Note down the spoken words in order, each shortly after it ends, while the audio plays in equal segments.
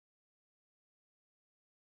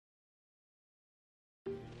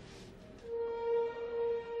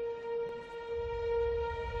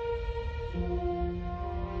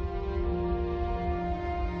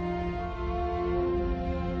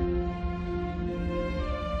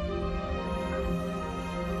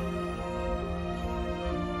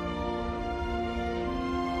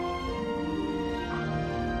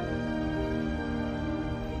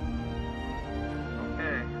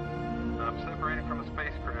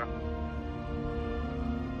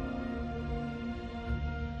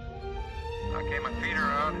Okay, my feet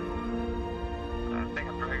are out. I think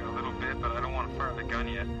I'm dragging a little bit, but I don't want to fire the gun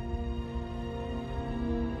yet.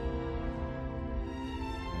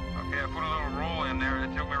 Okay, I put a little roll in there.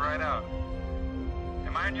 It took me right out.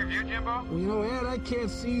 Am I in your view, Jimbo? Well, you know, Ed, I can't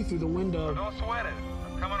see you through the window. Well, don't sweat it.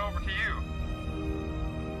 I'm coming over to you.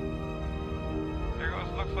 There goes,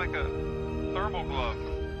 looks like a thermal glove.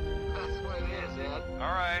 That's what it is, Ed.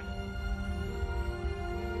 All right.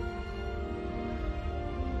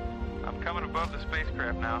 I'm coming above the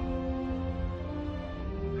spacecraft now.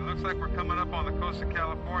 It looks like we're coming up on the coast of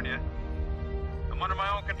California. I'm under my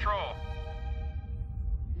own control.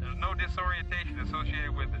 There's no disorientation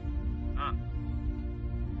associated with it.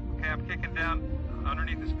 None. Okay, I'm kicking down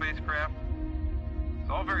underneath the spacecraft. It's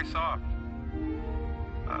all very soft.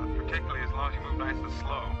 Particularly as long as you move nice and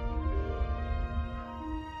slow.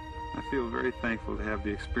 I feel very thankful to have the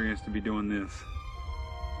experience to be doing this.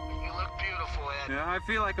 You look beautiful, Ed. Yeah, I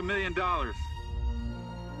feel like $1 million.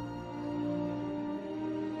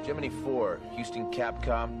 Gemini 4, Houston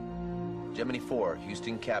Capcom. Gemini 4,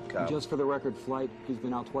 Houston Capcom. Just for the record, flight, he's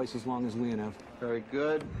been out twice as long as Leonov. Very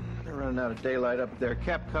good. They're running out of daylight up there.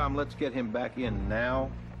 Capcom, let's get him back in now.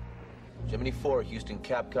 Gemini 4, Houston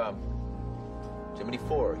Capcom. Gemini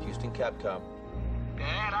 4, Houston Capcom.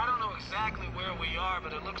 Ed, I don't know exactly where we are,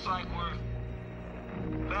 but it looks like we're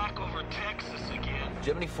back over Texas again.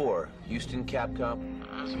 Gemini 4, Houston Capcom.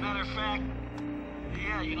 As a matter of fact,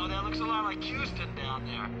 yeah, you know, that looks a lot like Houston down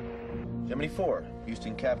there. Gemini 4,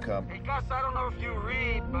 Houston Capcom. Hey, Gus, I don't know if you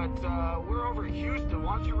read, but we're over Houston.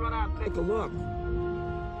 Why don't you run out and take a look?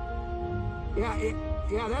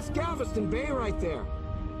 Yeah, that's Galveston Bay right there.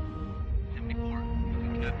 Gemini 4,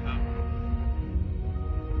 Houston Capcom.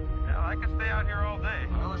 Hell, I can stay out here all day.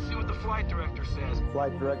 Well, let's see what the flight director says.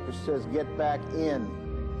 Flight director says get back in.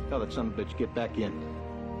 Tell that son of a bitch, get back in.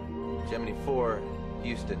 Gemini 4,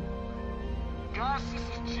 Houston. Gus, this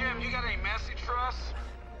is Jim. You got any message for us?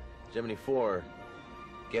 Gemini 4,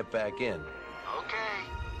 get back in. Okay.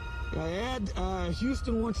 Ed,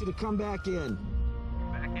 Houston wants you to come back in.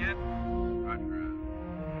 Back in? Roger.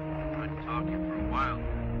 I've been talking for a while.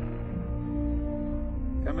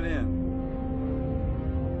 Coming in.